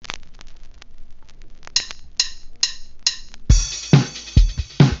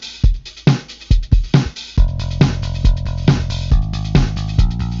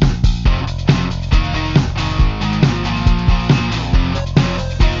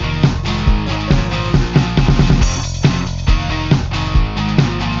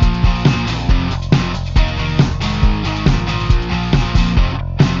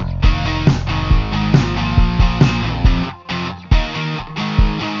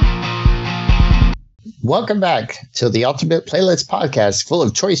Welcome back to the Ultimate Playlist Podcast full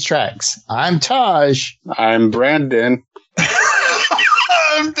of choice tracks. I'm Taj. I'm Brandon.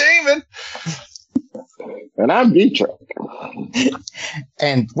 I'm David. And I'm Dietrich.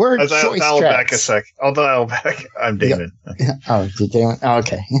 And we're I'll choice dial tracks. back a sec. I'll dial back. I'm David. Yep. Oh, you David? Oh,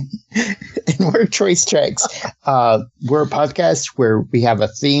 okay. And we're choice tracks. We're a podcast where we have a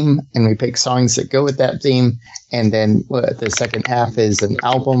theme and we pick songs that go with that theme. And then the second half is an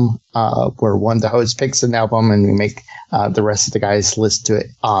album where one of the hosts picks an album and we make the rest of the guys listen to it.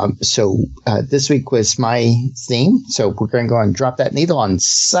 So this week was my theme. So we're going to go and drop that needle on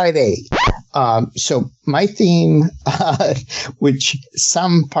side A. So my theme, which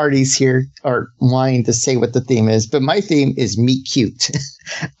some parties here are wanting to say what the theme is, but my theme is Meet Cute.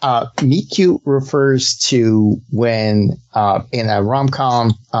 Meet Cute refers to when in a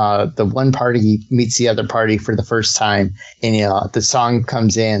rom-com, the one party meets the other party for the first time, and the song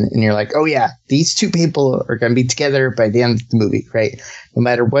comes in and you're like, oh yeah, these two people are going to be together by the end of the movie, right? No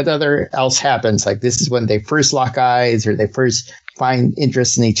matter what other else happens, like this is when they first lock eyes or they first find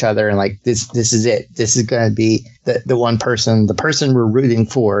interest in each other, and like this is it. This is going to be the one person, the person we're rooting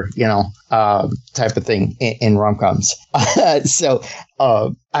for, type of thing in rom-coms. So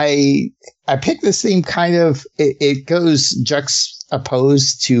I picked this theme kind of, it goes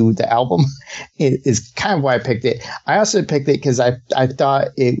juxtaposed to the album. It is kind of why I picked it. I also picked it because I thought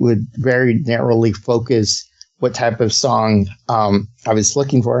it would very narrowly focus what type of song I was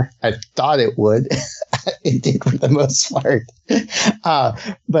looking for. I thought it would. It did for the most part.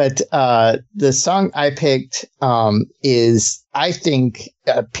 But the song I picked is, I think,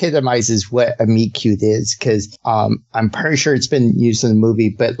 epitomizes what a meet cute is, because I'm pretty sure it's been used in the movie,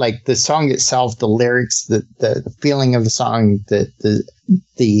 but like the song itself, the lyrics, the feeling of the song,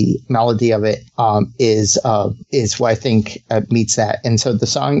 the melody of it is what I think meets that. And so the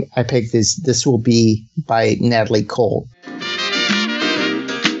song I picked is This Will Be by Natalie Cole.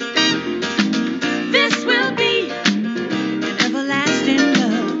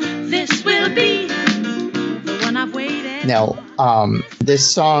 Now, this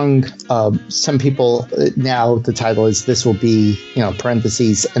song, some people now the title is This Will Be,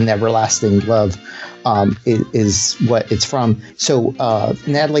 parentheses, an everlasting love, is what it's from. So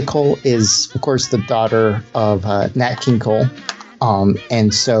Natalie Cole is, of course, the daughter of Nat King Cole.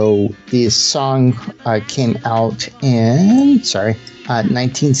 And so this song came out in,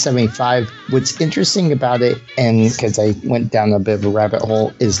 1975. What's interesting about it, and because I went down a bit of a rabbit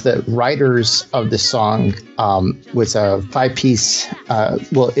hole, is the writers of the song was a five-piece,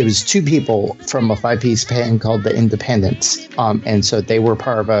 it was two people from a five-piece band called the Independents. And so they were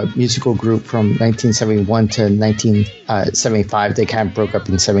part of a musical group from 1971 to 1975. They kind of broke up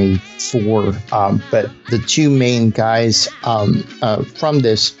in 74. But the two main guys from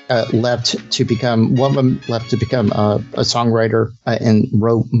this left to become a songwriter and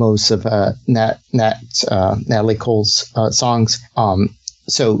wrote most of Natalie Cole's songs.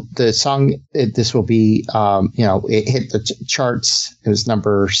 So the song, This Will Be, it hit the charts. It was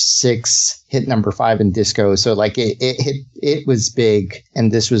number 6, hit number 5 in disco. So like it was big,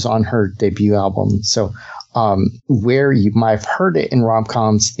 and this was on her debut album. So where you might have heard it in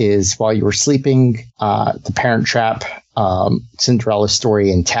rom-coms is While You Were Sleeping, The Parent Trap, Cinderella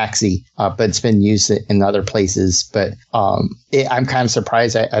Story, and Taxi, but it's been used in other places. But I'm kind of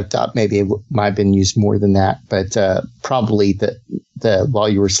surprised. I thought maybe it might have been used more than that, but probably the While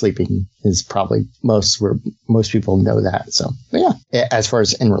You Were Sleeping is probably where most people know that. So, but yeah, as far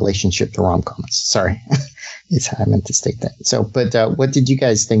as in relationship to rom-coms, sorry, is how I meant to state that. So, but what did you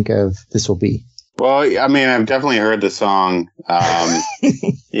guys think of This Will Be? Well, I mean, I've definitely heard the song, and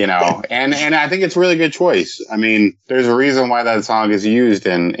I think it's a really good choice. I mean, there's a reason why that song is used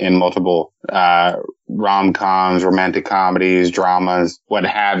in multiple rom-coms, romantic comedies, dramas, what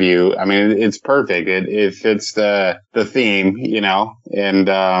have you. I mean, it's perfect. It fits the theme, and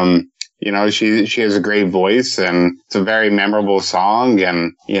she has a great voice, and it's a very memorable song.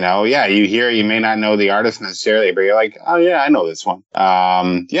 And, you hear it, you may not know the artist necessarily, but you're like, oh yeah, I know this one.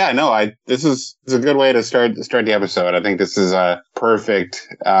 This is a good way to start the episode. I think this is a perfect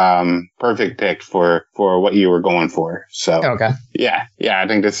pick for what you were going for. So, okay. Yeah. I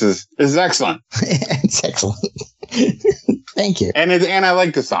think this is excellent. It's excellent. Thank you. And I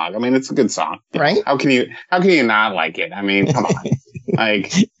like the song. I mean, it's a good song, right? How can you not like it? I mean, come on.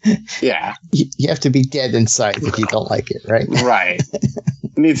 Like, yeah. You have to be dead inside if you don't like it, right? Right.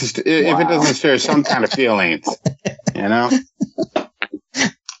 It needs to if it doesn't share some kind of feelings,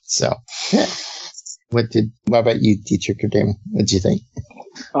 So, what about you, Dietrich or Damon? What did you think?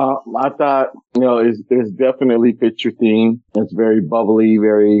 I thought, it's definitely fit your theme. It's very bubbly,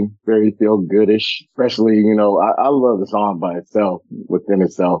 very, very feel goodish. Especially, I love the song by itself, within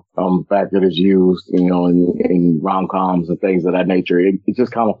itself. The fact that it's used, in rom-coms and things of that nature. It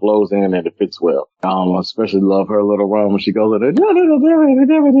just kind of flows in and it fits well. I especially love her little run when she goes, it's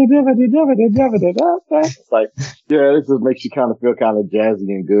like, yeah, this just makes you kind of feel kind of jazzy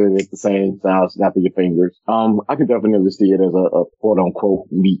and good at the same time, snapping your fingers. I can definitely see it as a quote unquote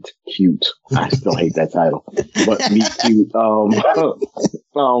meet cute. I still hate that title, but meet cute,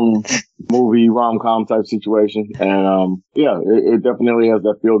 movie rom-com type situation. And, it definitely has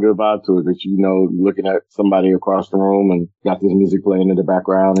that feel good vibe to it that, looking at somebody across the room and got this music playing in the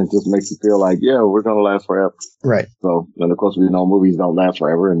background and just makes you feel like, yeah, we're going to last forever. Right. So, and of course, we know movies don't last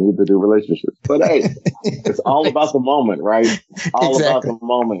forever and neither do relationships. But hey, it's all about the moment, right? All about the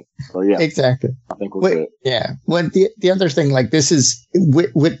moment. So yeah. Exactly. I think we're good. Yeah. Well, the other thing, like this is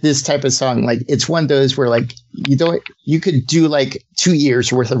with this type of song, like it's one of those where like you could do like 2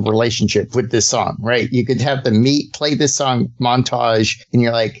 years worth of relationship with this song, right? You could have them play this song montage and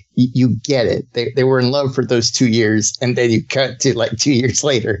you're like, you get it. They were in love for those 2 years and then you cut to like 2 years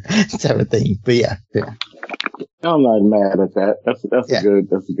later type of thing. But yeah. I'm not mad at that. That's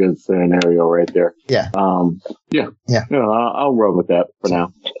a good scenario right there. Yeah. I'll run with that for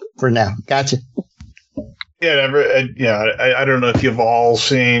now. For now. Gotcha. Yeah, I don't know if you've all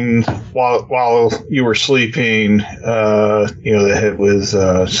seen While You Were Sleeping, the hit with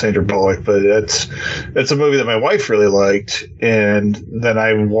Sandra Bullock, but it's a movie that my wife really liked, and then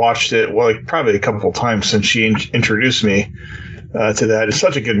I watched it probably a couple of times since she introduced me to that. It's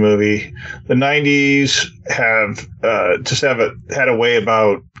such a good movie. The 90s have had a way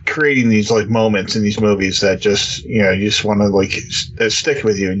about creating these like moments in these movies that just you just want to like stick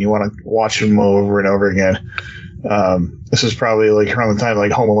with you and you want to watch them over and over again. This is probably like around the time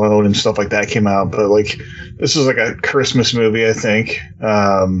like Home Alone and stuff like that came out, but like this is like a Christmas movie, I think.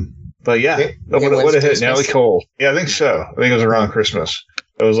 But yeah, it would have hit Natalie Cole. Yeah, I think so. I think it was around Christmas.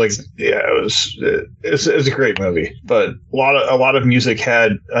 It was like, it's a great movie, but a lot of music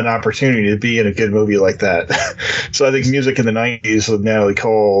had an opportunity to be in a good movie like that. So I think music in the 90s with Natalie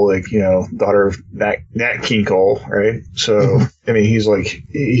Cole, like, daughter of Nat King Cole, right? So, I mean, he's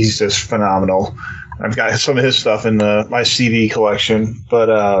just phenomenal. I've got some of his stuff in my CD collection,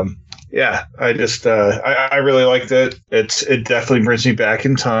 but, yeah, I just I really liked it. It definitely brings me back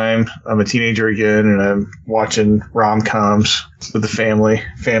in time. I'm a teenager again, and I'm watching rom-coms with the family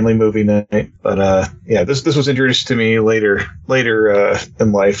movie night. But this was introduced to me later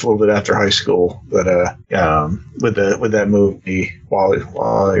in life, a little bit after high school. But with that movie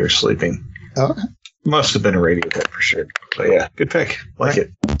while you're sleeping. Oh. Must have been a radio hit for sure. But yeah, good pick. Like it.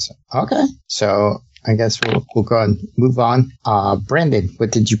 Okay, so I guess we'll go and move on. Brandon,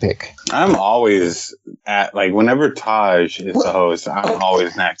 what did you pick? I'm always at, like, whenever Taj is the host, I'm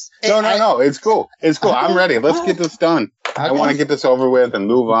always next. No, it's cool. It's cool. I'm ready. Let's get this done. Okay. I want to get this over with and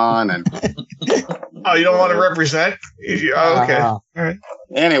move on. And oh, you don't want to represent? Oh, okay. All right.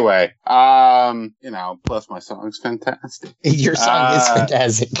 Anyway, plus my song's fantastic. Your song is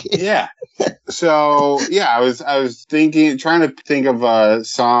fantastic. Yeah. So yeah, I was trying to think of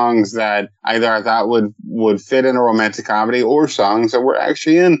songs that either I thought would fit in a romantic comedy or songs that were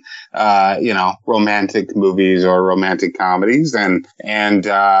actually in romantic movies or romantic comedies, and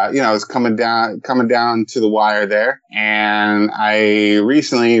it's coming down to the wire there. And I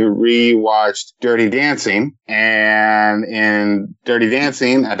recently rewatched Dirty Dancing, and in Dirty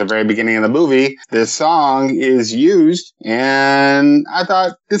Dancing, at the very beginning of the movie, this song is used, and I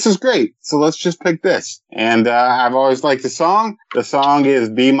thought, this is great, so let's just pick this. And I've always liked the song. The song is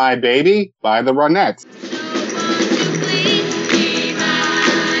Be My Baby by the Ronettes.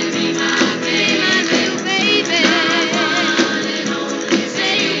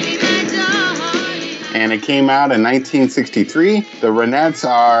 And it came out in 1963. The Ronettes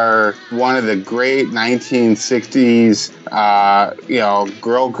are one of the great 1960s,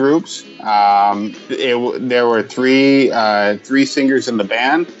 girl groups. There were three singers in the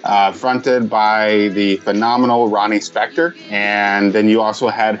band, fronted by the phenomenal Ronnie Spector, and then you also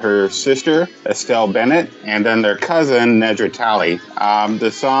had her sister Estelle Bennett, and then their cousin Nedra Talley. The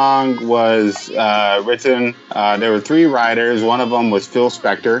song was written. There were three writers. One of them was Phil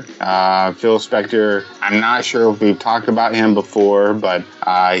Spector. Phil Spector, I'm not sure if we've talked about him before, but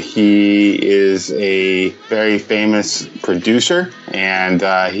he is a very famous producer, and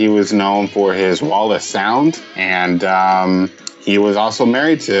he was known for his Wallace sound. And he was also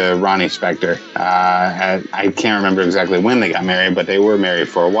married to Ronnie Spector. I can't remember exactly when they got married, but they were married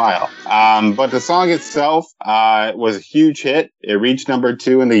for a while. But the song itself was a huge hit. It reached number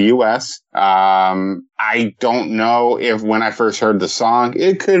 2 in the U.S. I don't know if when I first heard the song,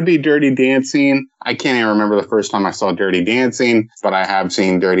 it could be Dirty Dancing. I can't even remember the first time I saw Dirty Dancing, but I have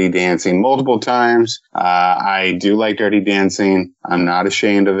seen Dirty Dancing multiple times. I do like Dirty Dancing. I'm not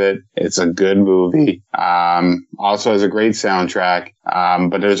ashamed of it. It's a good movie. Also has a great soundtrack.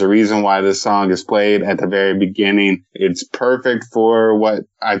 But there's a reason why this song is played at the very beginning. It's perfect for what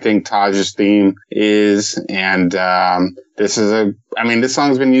I think Taj's theme is. And, this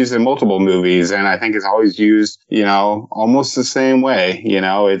song's been used in multiple movies, and I think it's always used, almost the same way.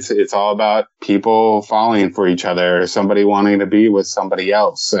 It's all about people falling for each other, or somebody wanting to be with somebody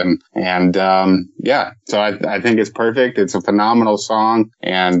else. So I think it's perfect. It's a phenomenal song,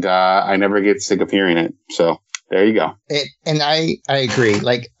 and I never get sick of hearing it. So there you go. And I agree.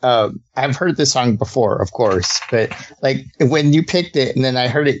 Like, I've heard this song before, of course, but like when you picked it and then I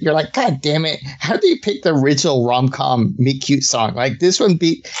heard it, you're like, God damn it. How do you pick the original rom-com Meet Cute song? Like this one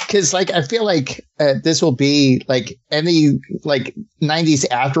because like, I feel like this will be like any like 90s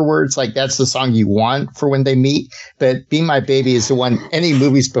afterwards. Like that's the song you want for when they meet. But Be My Baby is the one, any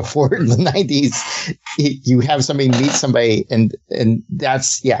movies before in the 90s, you have somebody meet somebody and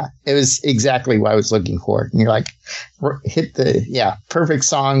that's, it was exactly what I was looking for. And you're like, hit the perfect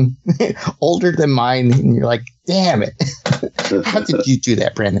song, older than mine, and you're like, damn it. How did you do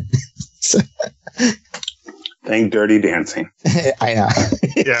that, Brandon? Thank Dirty Dancing. I know.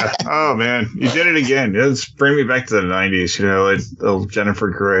 Yeah. Oh man, you did it again. It's bring me back to the 90s, like Jennifer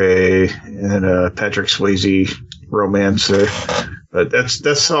Grey and Patrick Swayze romance there. But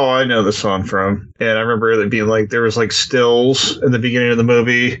that's all I know the song from. And I remember it being like there was like stills in the beginning of the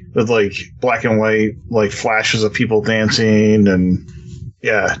movie with like black and white like flashes of people dancing, and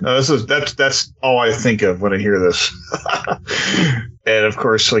that's all I think of when I hear this. And of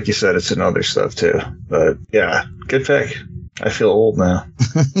course, like you said, it's in other stuff too. But yeah, good pick. I feel old now.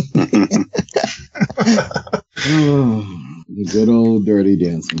 Good old Dirty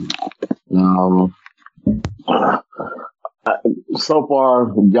Dancing. So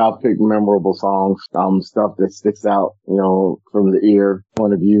far, y'all picked memorable songs, stuff that sticks out, from the ear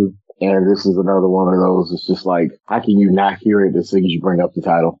point of view. And this is another one of those. It's just like, how can you not hear it as soon as you bring up the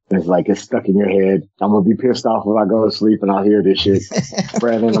title? It's like, it's stuck in your head. I'm going to be pissed off if I go to sleep and I'll hear this shit.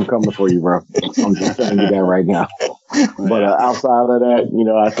 Brandon, I'm coming for you, bro. I'm just telling you that right now. But outside of that,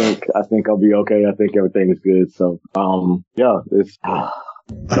 I think I'll be okay. I think everything is good. So, it's...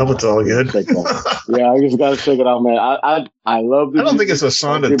 I hope it's all good. I just gotta check it out, man. I love this. I don't think it's a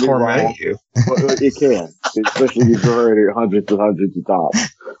song to torment you. But it can, especially if you've heard it hundreds and hundreds of times.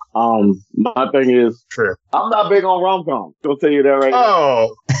 My thing is, true. I'm not big on rom-com. I'll tell you that right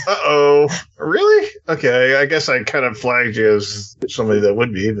now. Oh, really? Okay, I guess I kind of flagged you as somebody that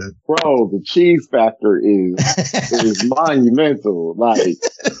would be. But bro, the cheese factor is monumental. Like,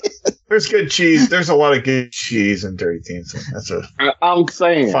 there's good cheese. There's a lot of good cheese in Dirty Dancing. I'm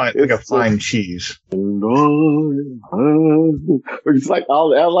saying, like a fine cheese. It's like all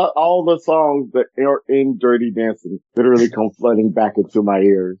the songs that are in Dirty Dancing literally come flooding back into my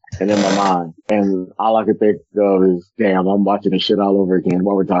ears and in my mind. And all I can think of is, damn, I'm watching this shit all over again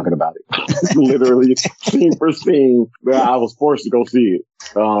while we're talking about it. Literally, scene for scene, I was forced to go see it.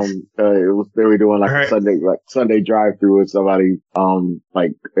 They were doing like a Sunday drive through with somebody,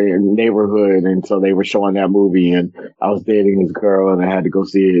 like in neighborhood. And so they were showing that movie and I was dating this girl and I had to go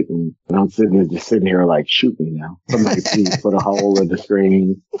see it. And I'm sitting here like, shoot me now. Somebody please put a hole in the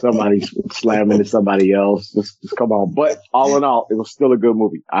screen. Somebody slamming into somebody else. Just come on. But all in all, it was still a good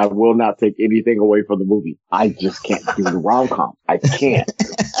movie. I will not take anything away from the movie. I just can't do the rom-com. I can't.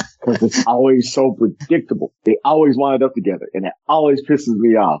 Because it's always so predictable. They always wind up together, and it always pisses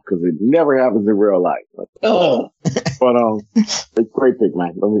me off because it never happens in real life. Like, but it's a great pick,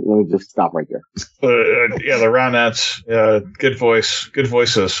 man. Let me just stop right there. The Ronettes, good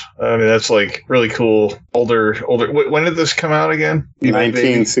voices. I mean, that's like really cool. Older. When did this come out again?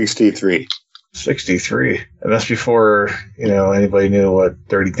 1963. 63, and that's before anybody knew what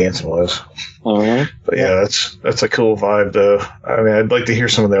Dirty Dancing was. Uh-huh. But that's a cool vibe though. I mean, I'd like to hear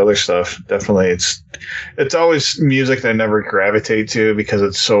some of the other stuff. Definitely, it's always music that I never gravitate to because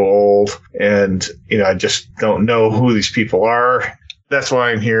it's so old, and I just don't know who these people are. That's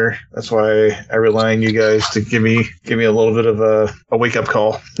why I'm here. That's why I rely on you guys to give me a little bit of a wake up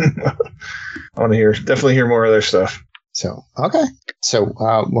call. I want to definitely hear more of their stuff. So, okay. So,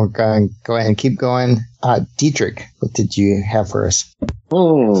 we're going to go ahead and keep going. Dietrich, what did you have for us?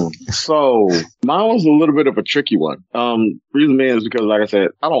 So mine was a little bit of a tricky one. Reason being is because, like I said,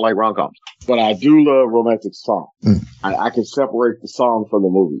 I don't like rom-coms, but I do love romantic songs. I can separate the song from the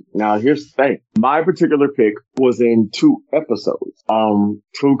movie. Now, here's the thing. My particular pick was in 2 episodes,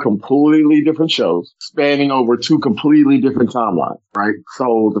 2 completely different shows spanning over 2 completely different timelines, right?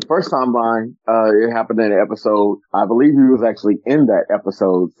 So the first timeline, it happened in an episode. I believe he was actually in that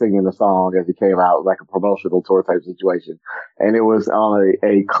episode singing the song as it came out, like a promotional tour type situation. And it was on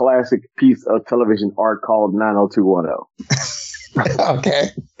a classic piece of television art called 90210. Okay.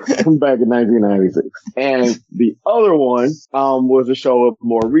 Back in 1996. And the other one was a show of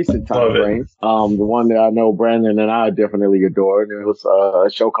more recent time frame. The one that I know Brandon and I definitely adored. It was a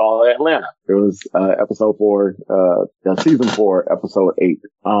show called Atlanta. It was episode 4, season 4, episode 8.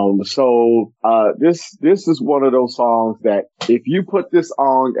 This is one of those songs that if you put this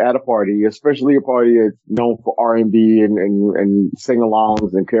on at a party, especially a party that's known for R&B and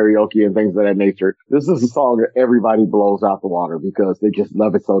sing-alongs and karaoke and things of that nature, this is a song that everybody blows out the water because they just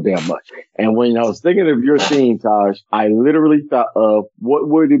love it so damn much. And when I was thinking of your theme, Taj, I literally thought of what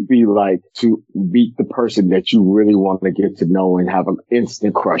would it be like to meet the person that you really want to get to know and have an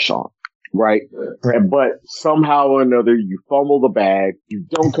instant crush on. Right. But somehow or another, you fumble the bag. You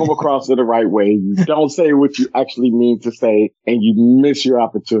don't come across it the right way. You don't say what you actually mean to say, and you miss your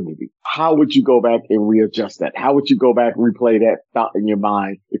opportunity. How would you go back and readjust that? How would you go back and replay that thought in your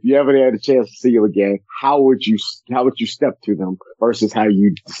mind? If you ever had a chance to see them again, how would you step to them versus how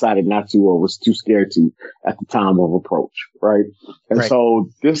you decided not to or was too scared to at the time of approach? Right. And so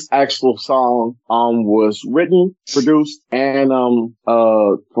this actual song, was written, produced, and,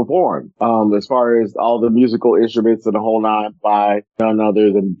 performed. As far as all the musical instruments and the whole nine by none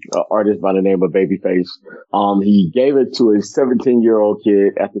other than an artist by the name of Babyface. He gave it to a 17-year-old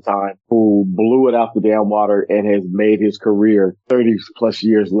kid at the time who blew it out the damn water and has made his career 30 plus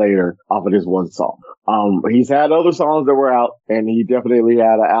years later off of this one song. He's had other songs that were out, and he definitely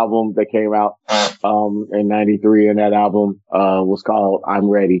had an album that came out, in 93, and that album, was called I'm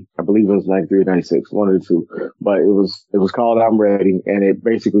Ready. I believe it was 93 or 96, one of the two, but it was called I'm Ready, and it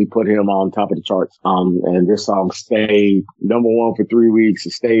basically put him on top of the charts. And this song stayed number 1 for 3 weeks.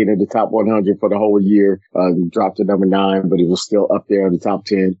 It stayed in the top 100 for the whole year. Dropped to number 9, but it was still up there in the top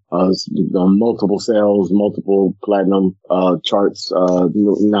 10. Multiple sales, multiple platinum, charts,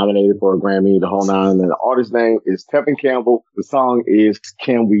 nominated for a Grammy, the whole nine. And the artist's name is Tevin Campbell. The song is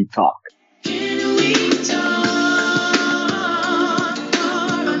Can We Talk? Can we talk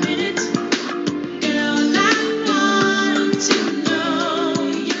for a minute? Girl, I want to know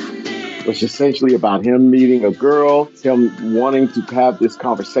your name. It's essentially about him meeting a girl, him wanting to have this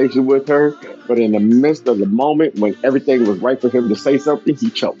conversation with her, but in the midst of the moment when everything was right for him to say something, he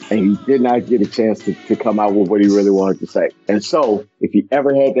choked. And he did not get a chance to come out with what he really wanted to say. And so, if he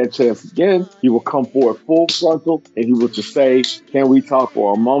ever had that chance again, he will come forward full frontal and he will just say, can we talk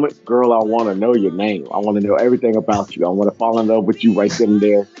for a moment? Girl, I want to know your name. I want to know everything about you. I want to fall in love with you right then and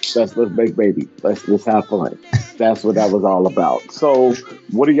there. Let's make baby. Let's have fun. That's what that was all about. So,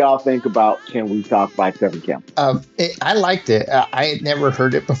 what do y'all think about Can We Talk by Tevin Campbell? I liked it. I had never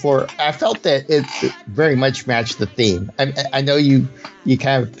heard it before. I felt that it very much matched the theme. I know you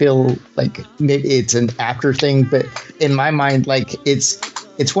kind of feel like maybe it's an after thing, but in my mind, like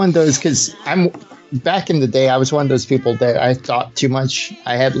it's one of those, because I'm back in the day, I was one of those people that I thought too much.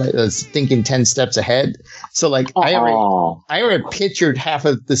 I was thinking 10 steps ahead. So like I already pictured half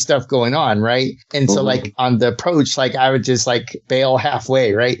of the stuff going on, right? And so like on the approach, like I would just like bail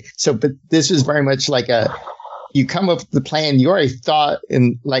halfway, right? So, but this was very much like you come up with the plan, you already thought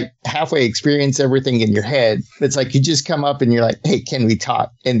and like halfway experience everything in your head. It's like you just come up and you're like, hey, can we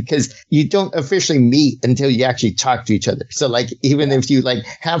talk? And because you don't officially meet until you actually talk to each other. So like, even if you like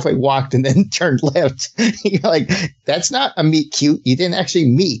halfway walked and then turned left, you're like, that's not a meet cute. You didn't actually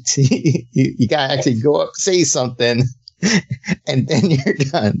meet. you got to actually go up, say something, and then you're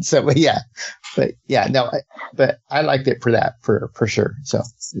done. So, but I liked it for that, for sure. So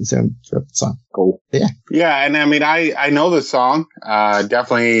it's a song. Cool. Yeah. And I mean, I know the song,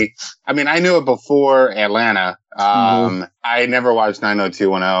 definitely. I mean, I knew it before Atlanta. I never watched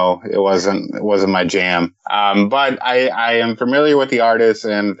 90210. It wasn't my jam. But I am familiar with the artist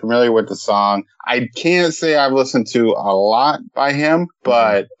and familiar with the song. I can't say I've listened to a lot by him,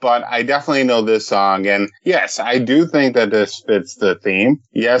 but I definitely know this song. And yes, I do think that this fits the theme.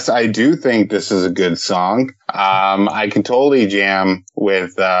 Yes, I do think this is a good song. I can totally jam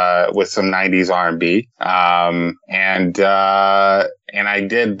with some 90s R&B. And I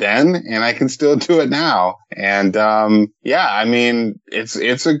did then, and I can still do it now. And, I mean,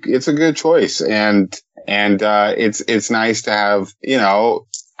 it's a good choice. And And it's nice to have,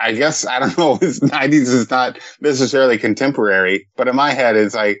 I guess, I don't know, 90s is not necessarily contemporary, but in my head,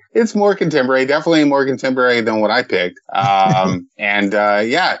 it's like, it's more contemporary, definitely more contemporary than what I picked.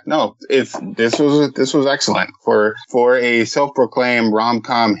 This was excellent for a self-proclaimed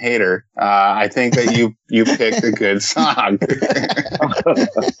rom-com hater. I think that you picked a good song.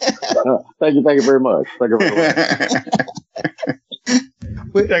 Thank you very much.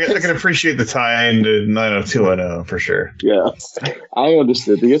 I can appreciate the tie-in to 90210 for sure. Yeah, I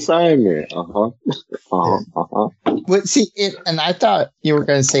understood the assignment. But see it, and I thought you were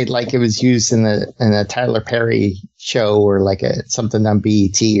going to say like it was used in a Tyler Perry show or like something on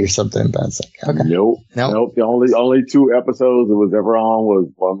BET or something. But it's like, okay, Nope. The only two episodes it was ever on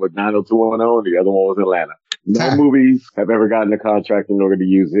was one with 90210, and the other one was Atlanta. No movies have ever gotten a contract in order to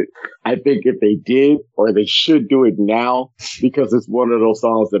use it. I think if they did, or they should do it now, because it's one of those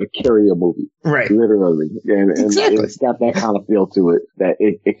songs that'll carry a movie. Right. Literally. And Exactly. it's got that kind of feel to it that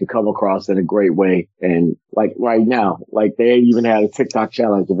it could come across in a great way. And like right now, like they even had a TikTok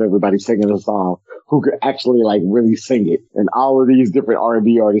challenge of everybody singing a song who could actually like really sing it. And all of these different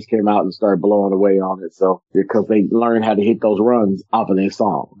R&B artists came out and started blowing away on it. So because they learned how to hit those runs off of their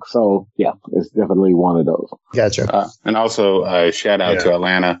song. So yeah, it's definitely one of those. Gotcha. And also, shout out to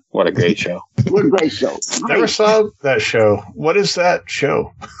Atlanta. What a great show. What a great show. Never saw that show. What is that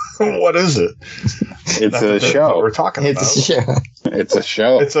show? What is it? It's a show. We're talking about. It's a show. It's a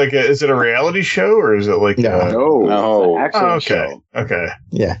show. It's like is it a reality show or is it like No. It's an actual okay. show. Okay.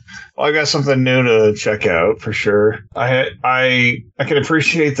 Yeah. Well, I got something new to check out for sure. I can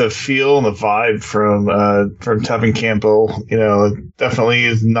appreciate the feel and the vibe from Tevin Campbell. Definitely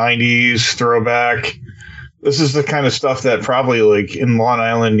is 90s throwback. This is the kind of stuff that probably like in Long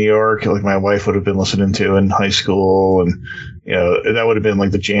Island, New York, like my wife would have been listening to in high school, and that would have been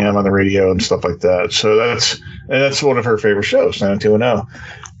like the jam on the radio and stuff like that. So that's one of her favorite shows, 90210.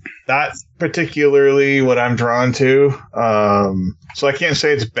 Not particularly what I'm drawn to. So I can't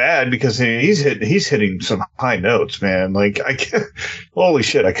say it's bad because he's hitting some high notes, man. Like holy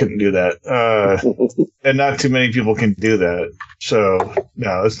shit, I couldn't do that. And not too many people can do that. So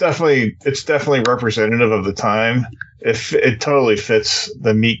no, it's definitely representative of the time. It totally fits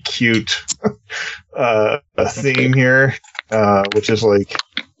the meet cute theme here, which is like.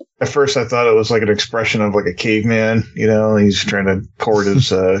 At first, I thought it was like an expression of like a caveman, he's trying to court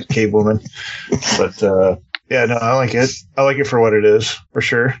his cave woman. But yeah, no, I like it. I like it for what it is, for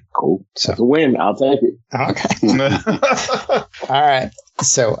sure. Cool. So it's a win. I'll take it. Okay. All right.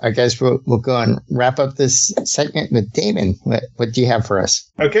 So I guess we'll go and wrap up this segment with Damon. What do you have for us?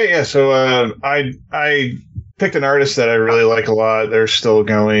 Okay, yeah. So I picked an artist that I really like a lot. They're still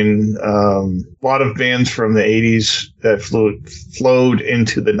going. A lot of bands from the 80s that flowed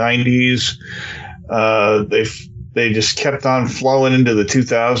into the 90s. They just kept on flowing into the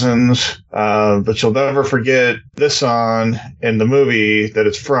 2000s. But you'll never forget this song and the movie that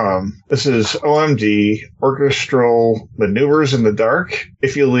it's from. This is OMD, Orchestral Maneuvers in the Dark,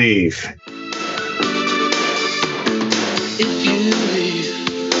 If You Leave. If you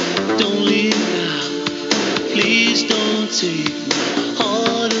leave, don't leave now. Please don't take my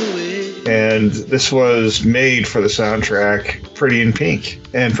heart away. And this was made for the soundtrack Pretty in Pink.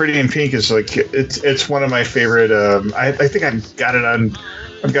 And Pretty in Pink is like it's one of my favorite. I think I've got it on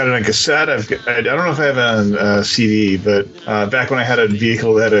cassette. I don't know if I have it on CD, but back when I had a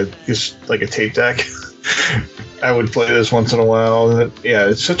vehicle that had like a tape deck, I would play this once in a while. Yeah,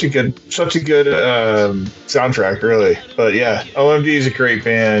 it's such a good soundtrack, really. But yeah, OMD is a great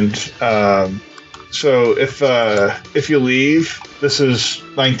band. So if you leave, this is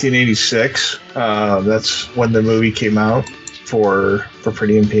 1986. That's when the movie came out for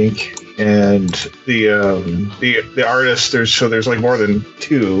Pretty in Pink. And the artists, there's like more than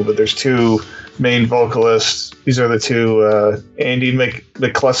two, but there's two main vocalists. These are the two, Andy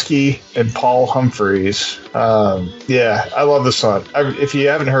McCluskey and Paul Humphreys. Yeah, I love this song. If you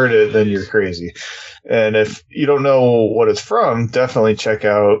haven't heard it, then you're crazy. And if you don't know what it's from, definitely check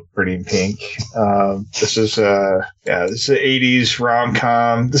out Pretty in Pink. This is an 80s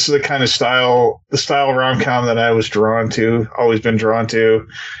rom-com. This is the kind of style rom-com that I was always been drawn to.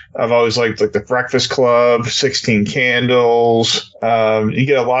 I've always liked like The Breakfast Club, 16 Candles. You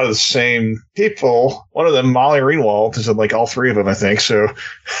get a lot of the same people. One of them, Molly Ringwald, is in like all three of them, I think. So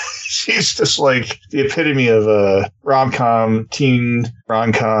she's just like the epitome of a teen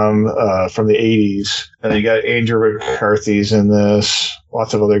rom-com from the 80s. And you got Andrew McCarthy's in this.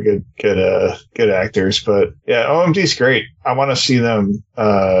 Lots of other good actors, but yeah, OMD's great. I want to see them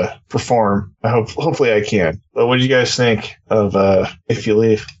hopefully I can. But what do you guys think of If You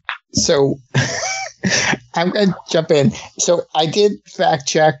Leave? So I'm going to jump in. So I did fact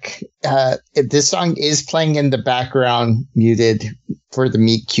check. This song is playing in the background, muted for the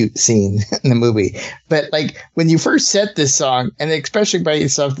meet cute scene in the movie. But like when you first set this song, and especially by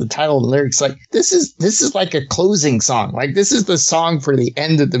yourself, the title and lyrics, like this is like a closing song. Like this is the song for the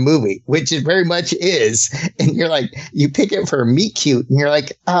end of the movie, which it very much is. And you're like, you pick it for meet cute, and you're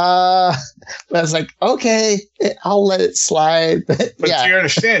like, but I was like, okay, I'll let it slide. But yeah. you got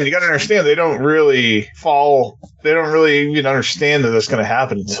to understand, they don't really even understand that that's going to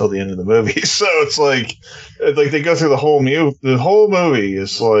happen until the end of the movie. So it's like they go through the whole movie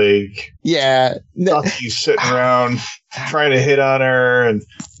is like, yeah, he's sitting around trying to hit on her, and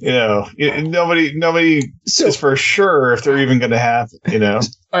nobody is for sure if they're even going to happen.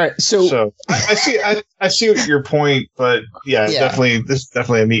 All right, so I see what your point, but yeah. Definitely, this is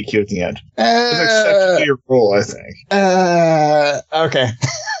definitely a meet cute at the end. It's an exception to your rule, I think. Okay.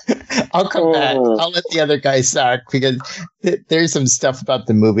 I'll come back. I'll let the other guys talk because there's some stuff about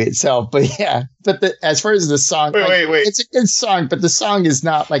the movie itself. But yeah, as far as the song, wait. It's a good song, but the song is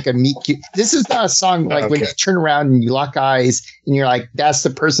not like a meet cute. This is not a song like when you turn around and you lock eyes and you're like, that's the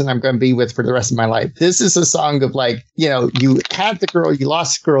person I'm going to be with for the rest of my life. This is a song of like, you had the girl, you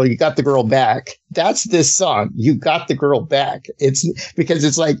lost the girl, you got the girl back. That's this song. You got the girl back. It's because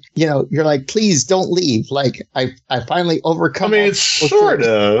it's like, you're like, please don't leave. Like I finally overcome. I mean, it's sort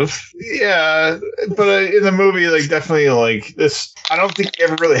of, yeah, but in the movie, like definitely like this, I don't think he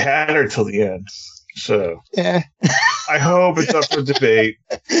ever really had her till the end. So yeah, I hope it's up for debate.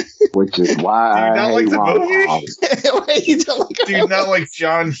 Which is why do you not like the movie? You don't like do you not like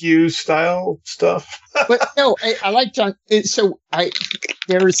John Hughes style stuff? But no, I like John. So I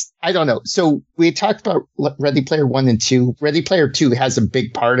don't know. So we talked about Ready Player 1 and 2. Ready Player 2 has a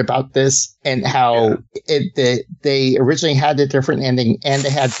big part about this and how they originally had a different ending and they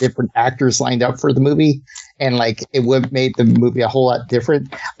had different actors lined up for the movie. And like it would have made the movie a whole lot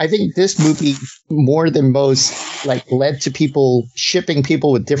different. I think this movie, more than most, like led to people shipping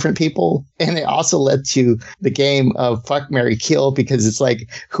people with different people. And it also led to the game of fuck, marry, kill, because it's like,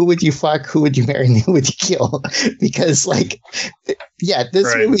 who would you fuck? Who would you marry? And who would you kill? Because like, yeah,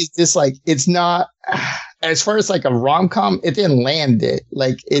 this movie is just like, it's not, as far as like a rom-com, it didn't land it.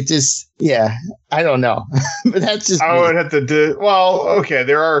 Like it just, yeah, I don't know. But that's just I would have to do, well, okay,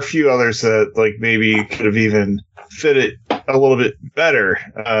 there are a few others that like maybe could have even fit it a little bit better.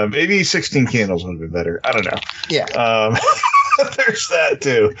 Maybe 16 Candles would have been better. I don't know. Yeah. There's that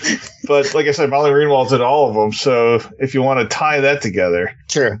too. But like I said, Molly Ringwald did all of them. So if you want to tie that together.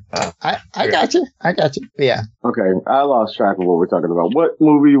 Sure. I got you. Yeah. Okay. I lost track of what we're talking about. What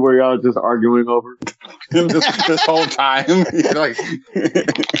movie were y'all just arguing over? this whole time. You're like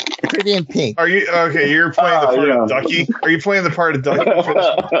Pretty in Pink. Are you okay? You're playing the part of Ducky? Are you playing the part of Ducky for this?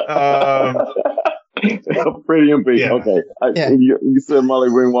 Pretty in Pink. Yeah. Okay. You said Molly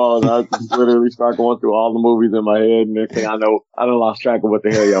Ringwald, and I just literally start going through all the movies in my head. And next thing I know, I done lost track of what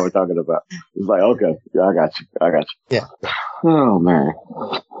the hell y'all were talking about. It's like, okay, yeah, I got you. Yeah. Oh man.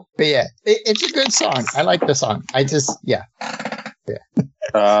 But yeah, it's a good song. I like the song. Yeah.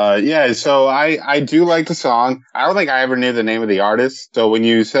 So I do like the song. I don't think I ever knew the name of the artist. So when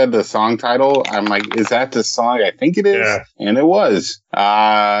you said the song title, I'm like, is that the song? I think it is. Yeah. And it was.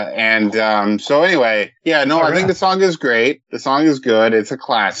 So anyway, I think the song is great. The song is good. It's a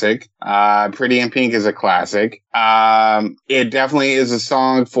classic. Pretty in Pink is a classic. It definitely is a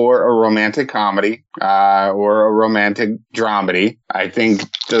song for a romantic comedy, or a romantic dramedy. I think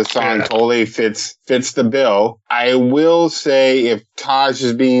the song totally fits the bill. I will say, if Taj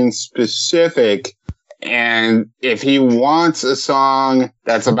is being specific, and if he wants a song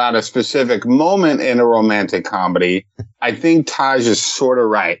that's about a specific moment in a romantic comedy, I think Taj is sort of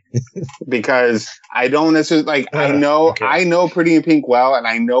right. Because I don't necessarily, I know Pretty in Pink well, and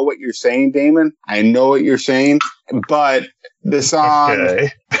I know what you're saying, Damon. I know what you're saying, but the song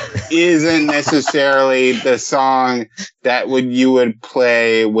isn't necessarily the song that you would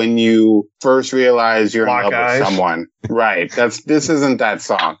play when you first realize you're in love with someone. Right. This isn't that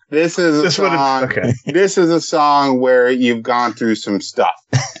song. This is a song. This is a song where you've gone through some stuff.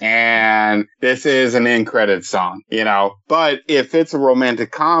 And this is an end credit song, but it fits a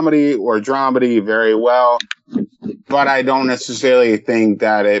romantic comedy or dramedy very well. But I don't necessarily think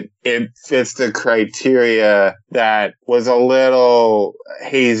that it fits the criteria that was a little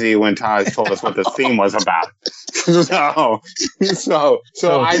hazy when Taj told us what this theme was about. So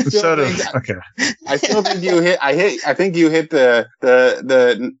I still instead think, of okay, I still think I think you hit the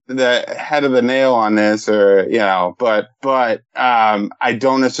head of the nail on this, or but I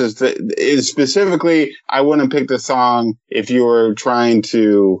don't necessarily specifically. I wouldn't pick the song if you were trying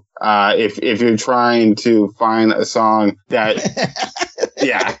to if you're trying to find a song that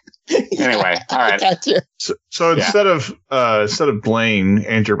yeah. Anyway, all right. Gotcha. So instead of Blaine,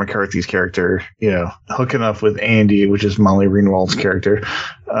 Andrew McCarthy's character, hooking up with Andy, which is Molly Ringwald's character,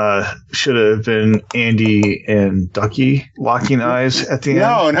 should have been Andy and Ducky locking eyes at the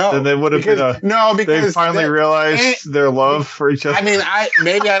end. No, then they would have been because they finally realized their love for each other. I mean,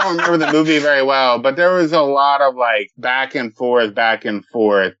 maybe I don't remember the movie very well, but there was a lot of like back and forth,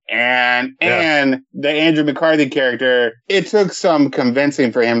 and the Andrew McCarthy character. It took some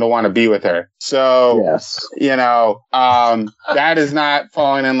convincing for him to want to be with her. So Yes. That is not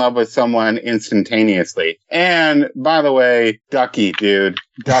falling in love with someone instantaneously. And by the way, Ducky, dude,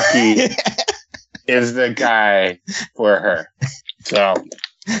 Ducky is the guy for her. So.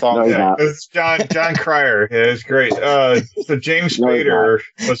 No, he's not. It's John Cryer. Yeah, it's great. So James Spader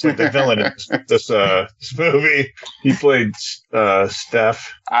was like the villain in this movie. He played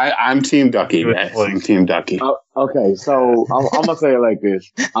Steph. I'm Team Ducky, man. I'm Team Ducky. Okay, so I'm gonna say it like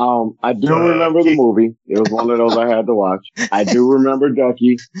this. I do remember the movie. It was one of those I had to watch. I do remember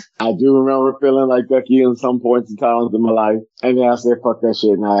Ducky. I do remember feeling like Ducky in some points and times in my life. And then I said, fuck that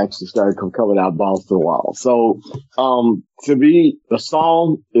shit, and I actually started coming out balls to the wall. So, to me, the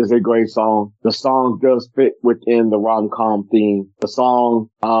song is a great song. The song does fit within the rom-com theme. The song,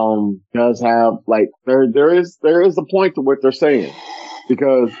 does have, like, there is a point to what they're saying.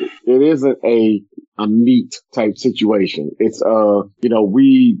 Because it isn't a meat type situation. It's,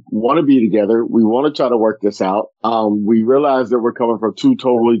 we want to be together. We want to try to work this out. We realize that we're coming from two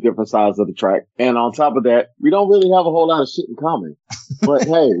totally different sides of the track. And on top of that, we don't really have a whole lot of shit in common. But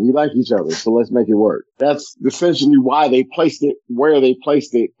hey, we like each other, so let's make it work. That's essentially why they placed it where they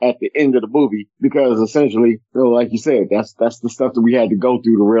placed it at the end of the movie. Because essentially, like you said, that's the stuff that we had to go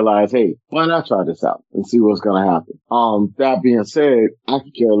through to realize, hey, why not try this out and see what's going to happen? That being said, I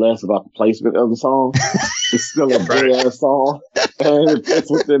could care less about the placement of the song. It's still a great ass song, and it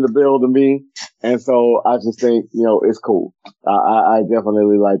fits within the bill to me. And so I just think, it's cool. I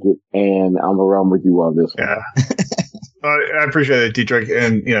definitely like it, and I'm around with you on this one. Yeah. I appreciate it, Dietrich.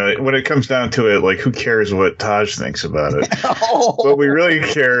 And, when it comes down to it, like, who cares what Taj thinks about it? What we really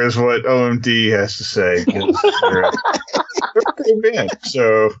care is what OMD has to say. They're a great band.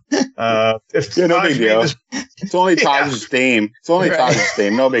 So, if no big deal. It's only Taj's theme. It's only Taj's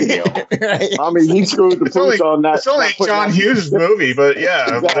theme. No big deal. Right. I mean, he screwed the pooch on that. It's only John Hughes' movie, but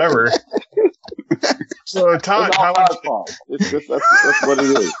yeah, whatever. So, Todd, how would you that's what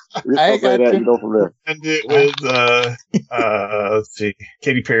it is. I got that, you go from there. end it with, let's see,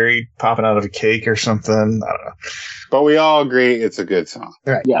 Katy Perry popping out of a cake or something? I don't know. But we all agree it's a good song.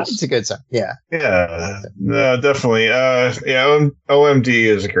 Right. Yes. It's a good song. Yeah. Yeah, no, definitely. OMD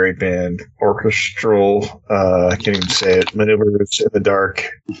is a great band. Orchestral, I can't even say it. Maneuvers in the Dark.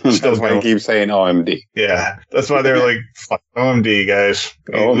 That's why you keep saying OMD. Yeah, that's why they're like, fuck OMD, guys.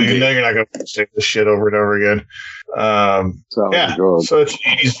 OMD. You know you're not going to say this shit over and over again. So it's an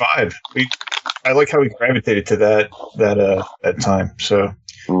 80s vibe. I like how we gravitated to that time. So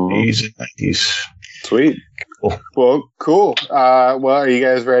 80s and 90s. Sweet. Cool. Well, cool. Are you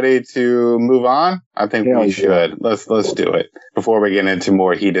guys ready to move on? I think we should. Let's do it before we get into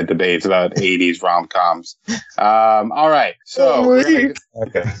more heated debates about 80s rom-coms. All right. So we're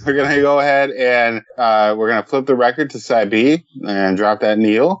gonna go ahead and we're gonna flip the record to side B and drop that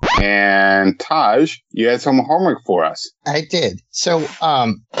Neil. And Taj, you had some homework for us. I did. So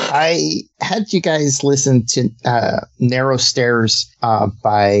I had you guys listen to Narrow Stairs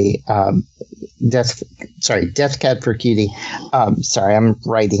by Death Cab for Cutie. Sorry, I'm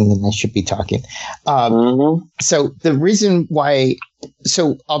writing and I should be talking. So the reason why,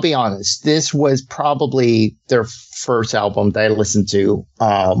 so I'll be honest, this was probably their first album that I listened to.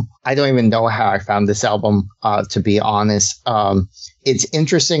 I don't even know how I found this album, to be honest. It's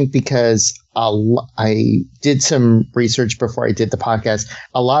interesting because I did some research before I did the podcast.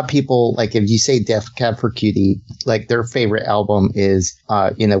 A lot of people, like if you say Death Cab for Cutie, like their favorite album is,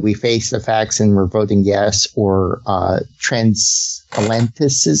 We Face the Facts and We're Voting Yes, or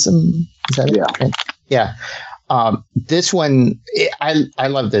Transatlanticism. Is that it? Yeah. This one, I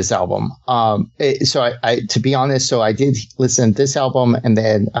love this album. So I to be honest, so I did listen to this album and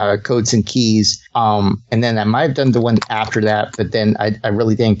then Codes and Keys. And then I might have done the one after that, but then I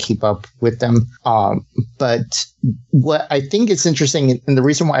really didn't keep up with them. But what I think is interesting, and the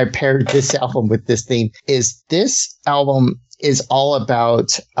reason why I paired this album with this theme, is this album is all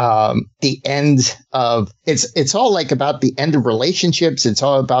about the end of it's all like about the end of relationships. It's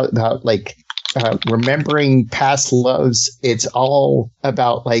all about like remembering past loves. It's all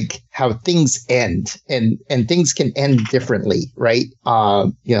about like how things end, and things can end differently, right?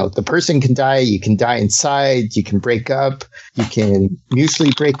 The person can die. You can die inside. You can break up. You can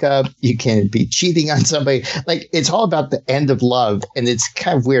mutually break up. You can be cheating on somebody. Like, it's all about the end of love, and it's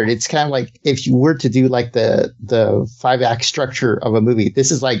kind of weird. It's kind of like if you were to do like the 5-act structure of a movie.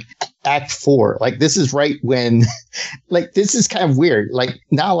 This is like Act 4. Like, this is right when, like, this is kind of weird. Like,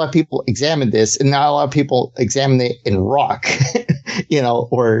 not a lot of people examine this, and not a lot of people examine it in rock,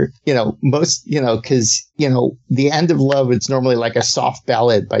 most, because, the end of love, it's normally like a soft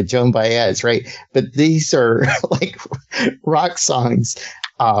ballad by Joan Baez, right? But these are like rock songs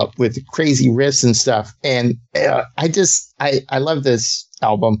with crazy riffs and stuff. And I love this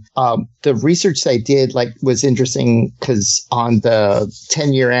album. The research that I did was interesting, because on the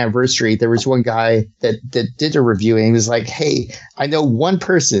 10-year anniversary, there was one guy that did a review, and he was like, hey, I know one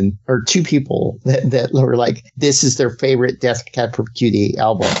person or two people that were like, this is their favorite Death Cab for Cutie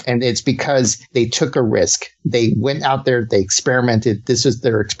album. And it's because they took a risk. They went out there, they experimented. This was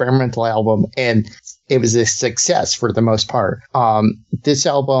their experimental album, and it was a success for the most part. This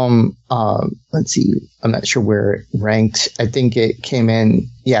album, let's see, I'm not sure where it ranked. I think it came in,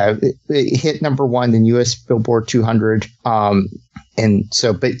 it hit number 1 in US Billboard 200. And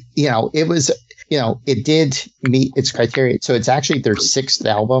so, but, it was, it did meet its criteria. So it's actually their 6th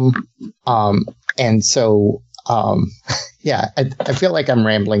album. And so, I feel like I'm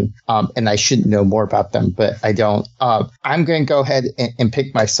rambling, and I should know more about them, but I don't. I'm going to go ahead and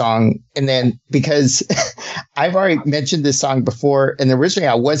pick my song. And then, because I've already mentioned this song before, and originally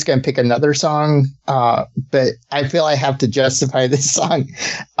I was going to pick another song, but I feel I have to justify this song.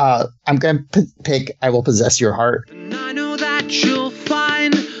 I'm going to pick I Will Possess Your Heart. And I know that you'll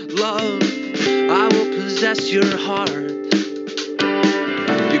find love. I will possess your heart.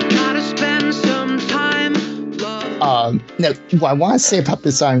 You gotta spend some time. Now, what I want to say about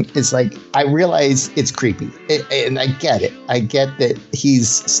this song is, like, I realize it's creepy, and I get it. I get that he's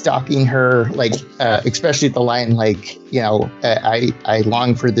stalking her, like, especially the line, like, I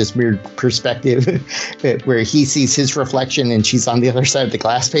long for this weird perspective where he sees his reflection and she's on the other side of the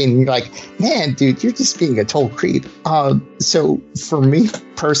glass pane, and you're like, man, dude, you're just being a total creep. So for me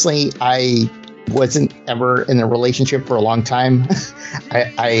personally, I wasn't ever in a relationship for a long time.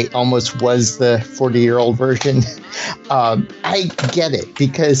 I almost was the 40-year-old version. I get it,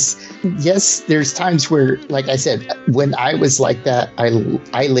 because yes, there's times where, like I said, when I was like that,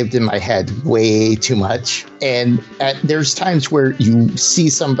 I lived in my head way too much. And there's times where you see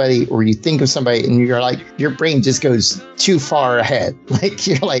somebody or you think of somebody and you're like, your brain just goes too far ahead. Like,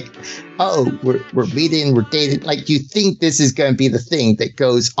 you're like, oh, we're meeting, we're dating. Like, you think this is going to be the thing that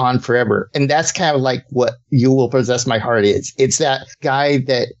goes on forever. And that's kind of like what You Will Possess My Heart is. It's that guy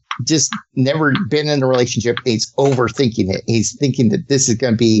that just never been in a relationship. He's overthinking it. He's thinking that this is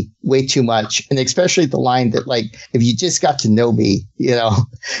going to be way too much. And especially the line that, like, if you just got to know me,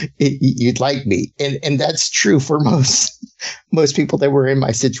 you'd like me. And that's true for most people that were in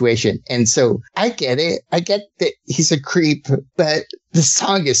my situation. And so I get it. I get that he's a creep, but the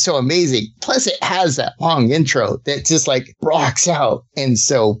song is so amazing. Plus it has that long intro that just like rocks out. And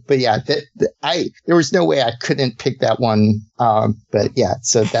so, but yeah, there was no way I couldn't pick that one. But yeah,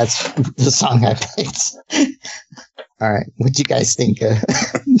 so that's the song I picked. All right. What do you guys think?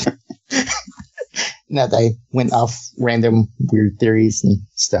 Now that I went off random weird theories and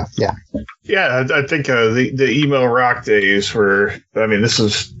stuff. Yeah. Yeah, I think the emo rock days were, this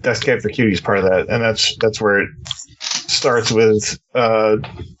is Death Cab for Cutie's part of that. And that's where it starts with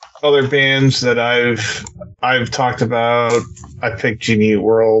other bands that I've talked about. I picked Jimmy Eat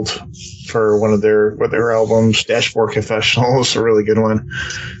World for one of their albums. Dashboard Confessional is a really good one.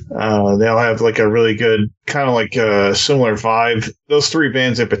 They all have like a really good kind of like a similar vibe. Those 3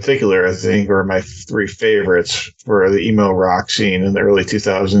 bands in particular, I think, are my 3 favorites for the emo rock scene in the early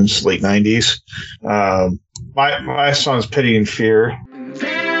 2000s, late 90s. My song's Pity and Fear.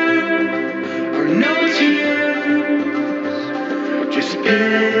 There are no tears, just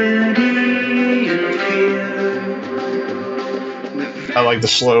pity and fear. I like the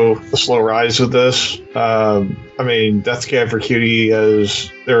slow rise with this. Death Cab for Cutie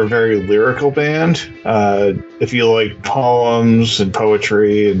they're a very lyrical band. If you like poems and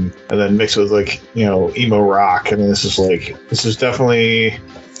poetry and then mix it with emo rock, this is definitely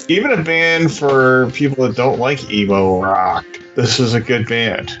even a band for people that don't like emo rock, this is a good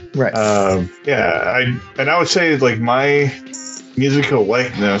band. Right. Yeah, I would say like my musical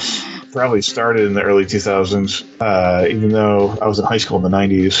likeness probably started in the early 2000s. Even though I was in high school in the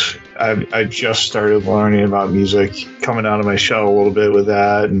 90s, I just started learning about music, coming out of my shell a little bit with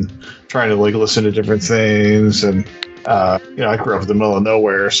that, and trying to like listen to different things. And I grew up in the middle of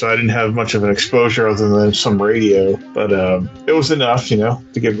nowhere, so I didn't have much of an exposure other than some radio, but it was enough,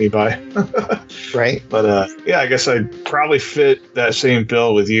 to get me by. Right. But I guess I probably fit that same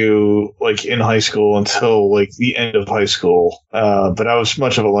bill with you, like in high school until like the end of high school. But I was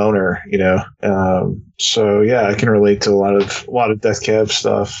much of a loner, so yeah, I can relate to a lot of Death Cab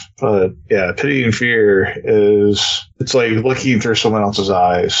stuff. But yeah, Pity and Fear it's like looking through someone else's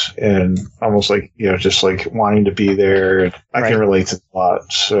eyes and almost like, just like wanting to be there. I can relate to a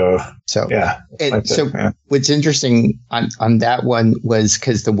lot. So yeah. What's interesting on that one was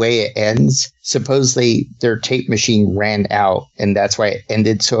because the way it ends, supposedly their tape machine ran out and that's why it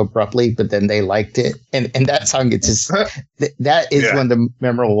ended so abruptly, but then they liked it. And that song, it's just, that is one of the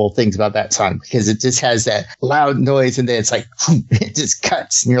memorable things about that song, because it just has that loud noise and then it's like, it just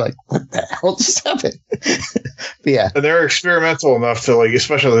cuts and you're like, what the hell just happened? But yeah. And they're experimental enough to like,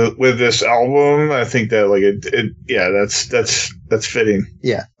 especially with this album, I think that like that's fitting.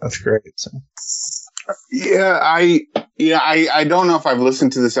 Yeah. That's great. So. Yeah, I don't know if I've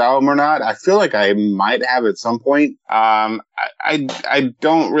listened to this album or not. I feel like I might have at some point. I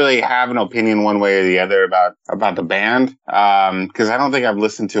don't really have an opinion one way or the other about the band, because I don't think I've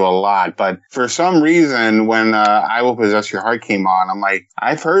listened to a lot. But for some reason, when I Will Possess Your Heart came on, I'm like,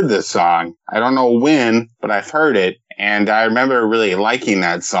 I've heard this song. I don't know when, but I've heard it. And I remember really liking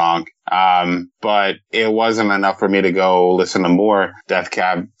that song. But it wasn't enough for me to go listen to more Death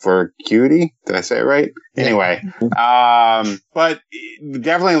Cab for Cutie. Did I say it right? Yeah. Anyway, but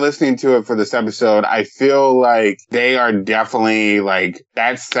definitely listening to it for this episode, I feel like they are definitely like,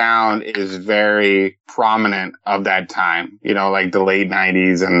 that sound is very prominent of that time, like the late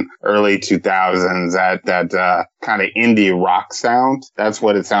 90s and early 2000s, that kind of indie rock sound. That's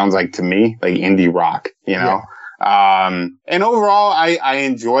what it sounds like to me, like indie rock, Yeah. And overall, I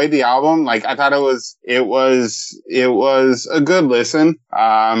enjoyed the album. Like, I thought it was a good listen.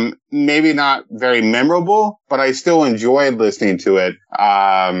 Maybe not very memorable, but I still enjoyed listening to it.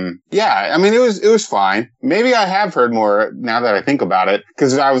 Yeah, I mean, it was fine. Maybe I have heard more now that I think about it,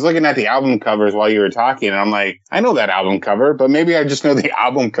 because I was looking at the album covers while you were talking and I'm like, I know that album cover, but maybe I just know the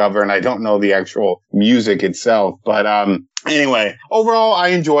album cover and I don't know the actual music itself. But, anyway, overall, I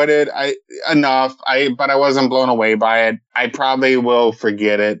enjoyed it but I wasn't blown away by it. I probably will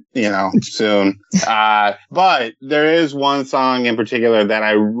forget it, soon. But there is one song in particular that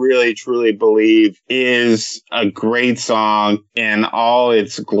I really, truly believe is a great song in all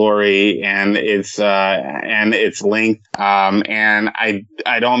its glory and its length. And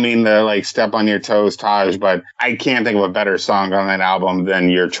I don't mean to like step on your toes, Taj, but I can't think of a better song on that album than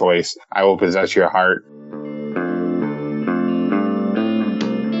your choice, I Will Possess Your Heart.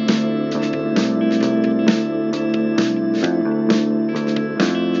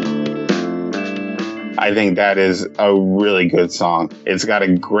 I think that is a really good song. It's got a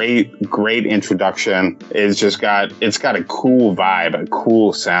great introduction. It's got a cool vibe, a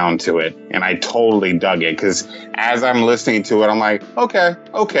cool sound to it. And I totally dug it, because as I'm listening to it, I'm like, okay,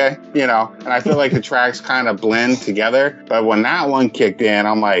 and I feel like the tracks kind of blend together. But when that one kicked in,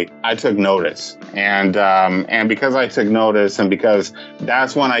 I'm like, I took notice. And because I took notice, and because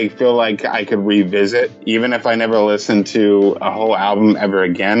that's when I feel like I could revisit, even if I never listened to a whole album ever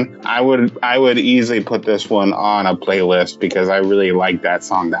again, I would easily put this one on a playlist, because I really like that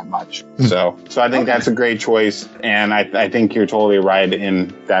song that much. So I think that's a great choice, and I think you're totally right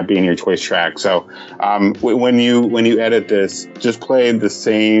in that being your choice track. So when you edit this, just play the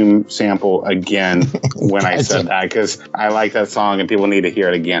same sample again when I said that, because I like that song and people need to hear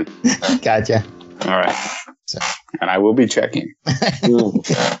it again. Gotcha. All right. And I will be checking.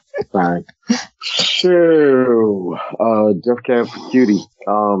 Fine. So, Death Cab for Cutie.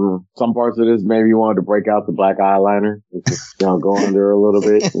 Some parts of this maybe wanted to break out the black eyeliner, just, go under a little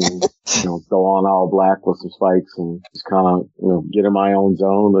bit and, throw on all black with some spikes and just kind of, get in my own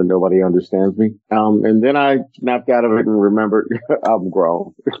zone and nobody understands me. And then I snapped out of it and remembered I'm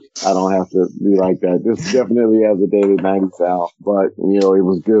grown. I don't have to be like that. This definitely has a dated 90s sound, but, it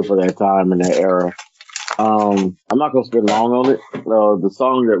was good for that time and that era. I'm not going to spend long on it. The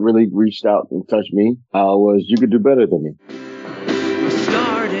song that really reached out and touched me was You Could Do Better Than Me. We're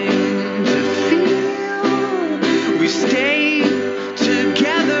starting to feel we stay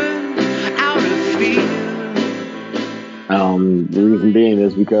together out of fear. The reason being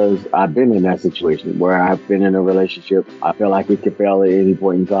is because I've been in that situation where I've been in a relationship. I feel like it could fail at any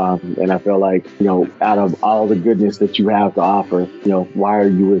point in time. And I feel like, out of all the goodness that you have to offer, why are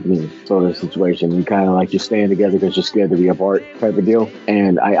you with me? Sort of situation. You kind of like you're staying together because you're scared to be apart type of deal.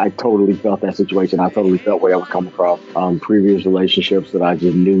 And I totally felt that situation. I totally felt where that was coming from. Previous relationships that I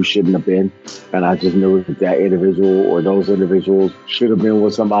just knew shouldn't have been. And I just knew that individual or those individuals should have been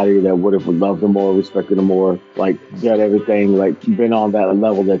with somebody that would have loved them more, respected them more, like done everything, like been on that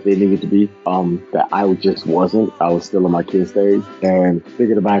level that they needed to be. That I just wasn't. I was still in my kid stage. And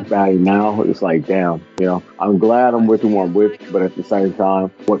thinking about it now, it's like, damn, I'm glad I'm with who I'm with, but at the same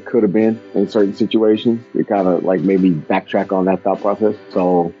time, what could have been in certain situations, it kind of like maybe backtrack on that thought process.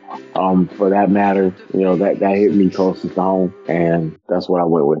 So for that matter, that hit me closest to home, and that's what I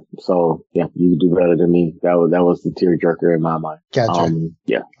went with. So yeah, you do better than me. That was the tearjerker in my mind. Gotcha.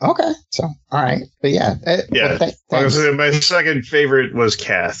 Yeah. Okay. So, all right. But yeah. Yeah. Thanks. My second favorite was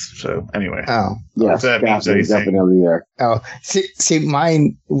Kath. So anyway. Oh. Yes, that means Kath is anything. definitely there. Oh, see,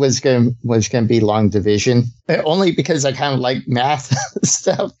 mine was going to be long division, only because I kind of like math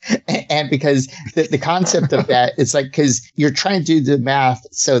stuff, and because the concept of that is like, because you're trying to do the math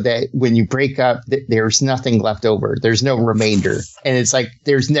so that when you break up, there's nothing left over. There's no remainder, and it's like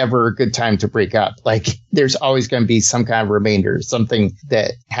there's never a good time to break up. Like there's always going to be some kind of remainder, something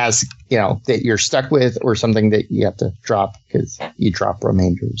that has that you're stuck with, or something that you have to drop because you drop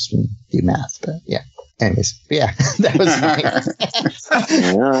remainders when you do math. But yeah. Anyways, yeah, that was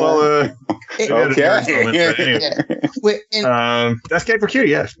mine. Well, Okay. that's K for Q.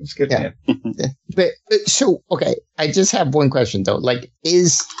 Yes, it's good. Yeah. But so, okay, I just have one question though. Like,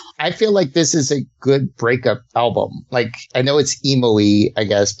 I feel like this is a good breakup album. Like, I know it's emo-y, I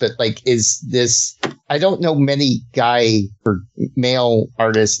guess, but like, is this? I don't know many guy or male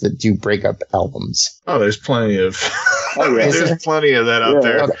artists that do breakup albums. Oh, there's plenty of. Oh, yeah. There's plenty of that out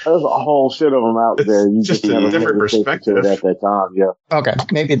there. There's a whole shit of them out there. You just just a never different paid attention to it perspective. at that time. Yeah. Okay,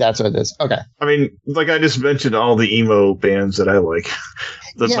 maybe that's what it is. Okay. I mean, like I just mentioned all the emo bands that I like.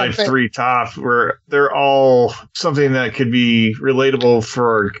 That's Yeah, my but- three top, where they're all something that could be relatable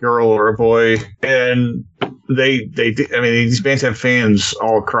for a girl or a boy. And they I mean, these bands have fans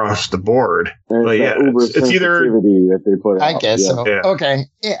all across the board. And But yeah, that uber it's either sensitivity that they put out. I guess so. Yeah. Okay.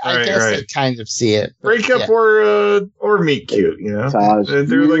 Yeah, I Right, guess right. I kind of see it. but break up yeah. or meet cute, Taj, They're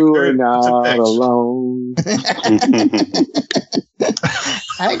you are it's a not mix. alone.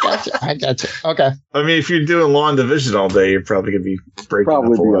 I got you. Okay. I mean, if you're doing long division all day, you're probably gonna be breaking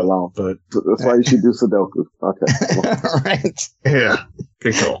Probably up a be lot. alone. But That's why you should do Sudoku. Okay. All right. yeah,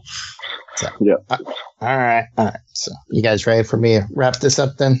 good call. Yeah. All right. So, you guys ready for me to wrap this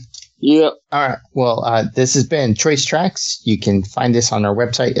up then? Yep. All right. Well, this has been Choice Tracks. You can find us on our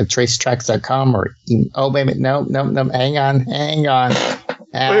website at choicetracks.com or wait a minute. No. Hang on.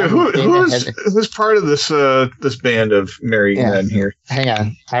 Wait, who's part of this band of married Yeah. men here? Hang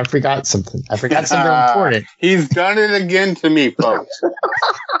on. I forgot something. Important. He's done it again to me, folks.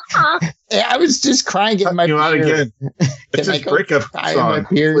 Yeah, I was just crying getting my You out beer. again? It's Can I his go breakup cry in song my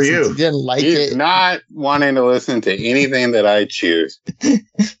beer for since you. you didn't like He's it. not wanting to listen to anything that I choose.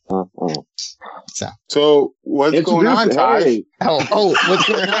 So what's going on, Taj? Hey, What's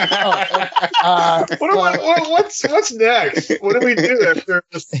going on? What's next? What do we do after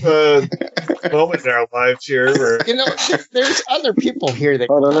this moment in our lives here? Where There's other people here that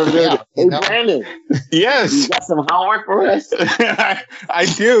hold on, let me do Yeah, it. Hey, you know? Brandon, Yes, you got some homework for us?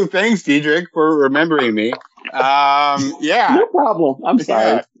 I do. Thanks, Diedrich, for remembering me. Yeah. No problem. I'm sorry.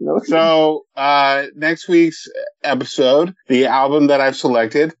 Yeah. No. So, next week's episode, the album that I've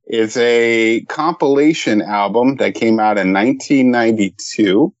selected is a compilation album that came out in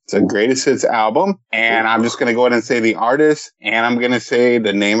 1992. It's a greatest hits album. And I'm just going to go ahead and say the artist, and I'm going to say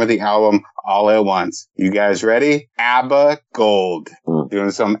the name of the album all at once. You guys ready? ABBA Gold.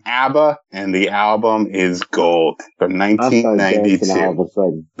 Doing some ABBA, and the album is Gold from I started dancing 1992. all of a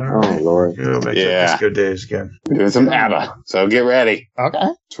sudden. Oh, Lord. oh, back Yeah. to good days again. Doing some ABBA. So get ready. Okay.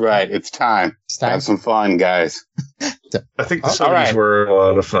 That's right. It's time. It's time. Have some fun, guys. I think the Oh, 70s all right. were a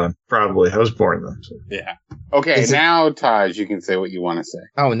lot of fun. Probably. I was born then. So. Yeah. Okay, Is it- now, Taj, you can say what you want to say.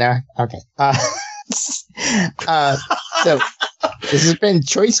 Oh, no. Okay. So this has been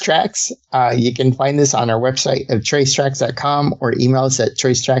Choice Tracks. You can find this on our website at choicetracks.com or email us at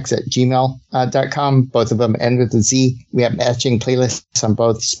choicetracks@gmail.com. Both of them end with a Z. We have matching playlists on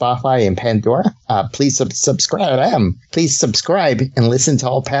both Spotify and Pandora. Please subscribe. Please subscribe and listen to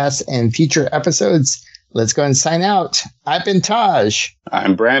all past and future episodes. Let's go and sign out. I've been Taj.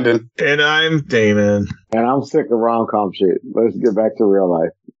 I'm Brandon. And I'm Damon. And I'm sick of rom-com shit. Let's get back to real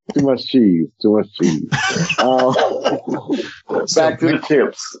life. Too much cheese. Too much cheese. Back to the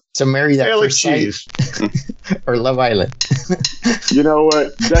tips. So marry that I like first sight cheese. or Love Island. You know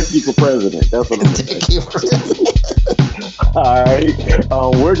what? Ducky for president. That's what I'm saying. Thank you for All right.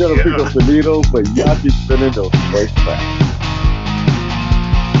 We're going to pick up the needles, but y'all keep spinning those first facts.